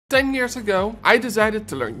10 years ago, I decided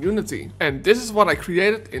to learn Unity, and this is what I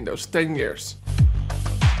created in those 10 years.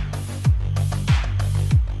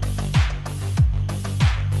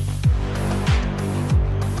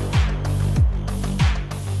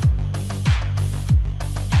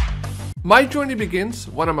 My journey begins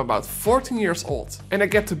when I'm about 14 years old and I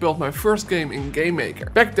get to build my first game in Game Maker.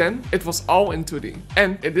 Back then it was all in 2D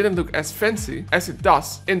and it didn't look as fancy as it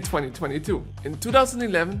does in 2022. In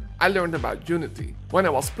 2011 I learned about Unity when I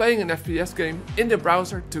was playing an FPS game in the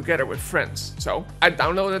browser together with friends. So I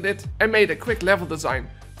downloaded it and made a quick level design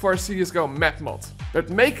for a CSGO map mod. But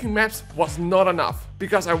making maps was not enough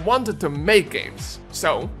because I wanted to make games.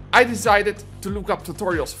 So I decided to look up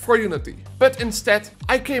tutorials for Unity. But instead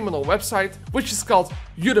I came on a website which is called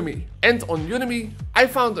Udemy. And on Udemy I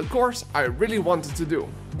found a course I really wanted to do.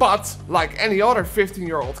 But like any other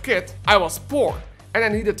 15-year-old kid, I was poor. And I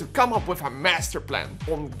needed to come up with a master plan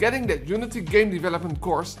on getting that Unity game development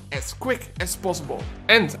course as quick as possible.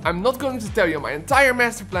 And I'm not going to tell you my entire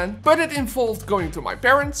master plan, but it involved going to my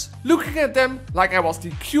parents, looking at them like I was the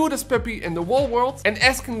cutest puppy in the whole world and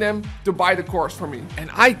asking them to buy the course for me. And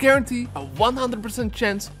I guarantee a 100%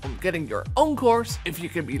 chance on getting your own course if you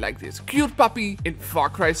can be like this cute puppy in Far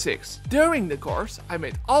Cry 6. During the course I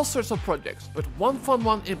made all sorts of projects, but one fun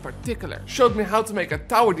one in particular showed me how to make a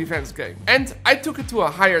tower defense game. And I took it to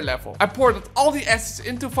a higher level. I ported all the assets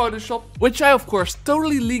into Photoshop, which I of course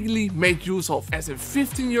totally legally made use of as a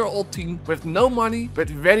 15-year-old teen with no money but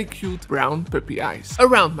very cute brown puppy eyes.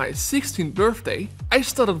 Around my 16th birthday, I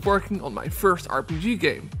started working on my first RPG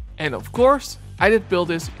game. And of course, I did build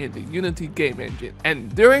this in the Unity game engine.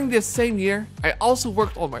 And during this same year, I also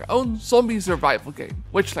worked on my own zombie survival game,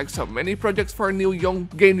 which like so many projects for a new young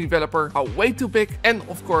game developer are way too big and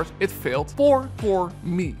of course it failed. Poor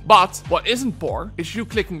me. But what isn't poor is you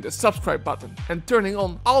clicking the subscribe button and turning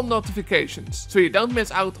on all notifications so you don't miss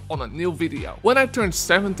out on a new video. When I turned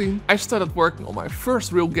 17, I started working on my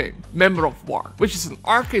first real game, Member of War, which is an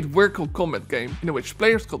arcade vehicle combat game in which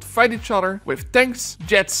players could fight each other with tanks,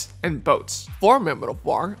 jets and boats. For Member of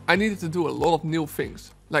War, I needed to do a lot of new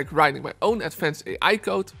things, like writing my own advanced AI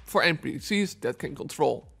code for NPCs that can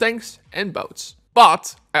control tanks and boats.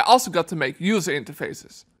 But I also got to make user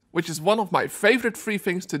interfaces, which is one of my favorite free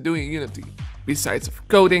things to do in Unity, besides of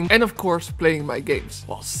coding and of course playing my games,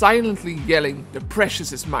 while silently yelling the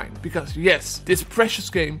precious is mine, because yes, this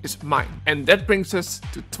precious game is mine. And that brings us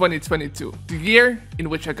to 2022, the year in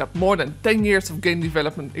which I got more than 10 years of game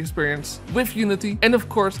development experience with Unity, and of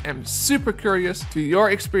course I'm super curious to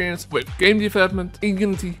your experience with game development in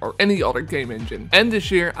Unity or any other game engine. And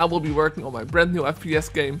this year I will be working on my brand new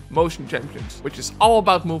FPS game, Motion Champions, which is all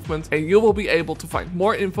about movement and you will be able to find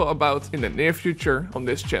more info about in the near future on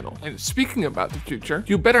this channel. And speaking about the future,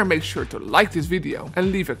 you better make sure to like this video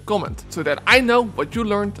and leave a comment so that I know what you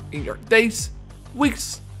learned in your days,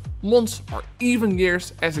 weeks, months or even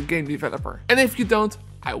years as a game developer. And if you don't,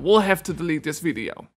 I will have to delete this video.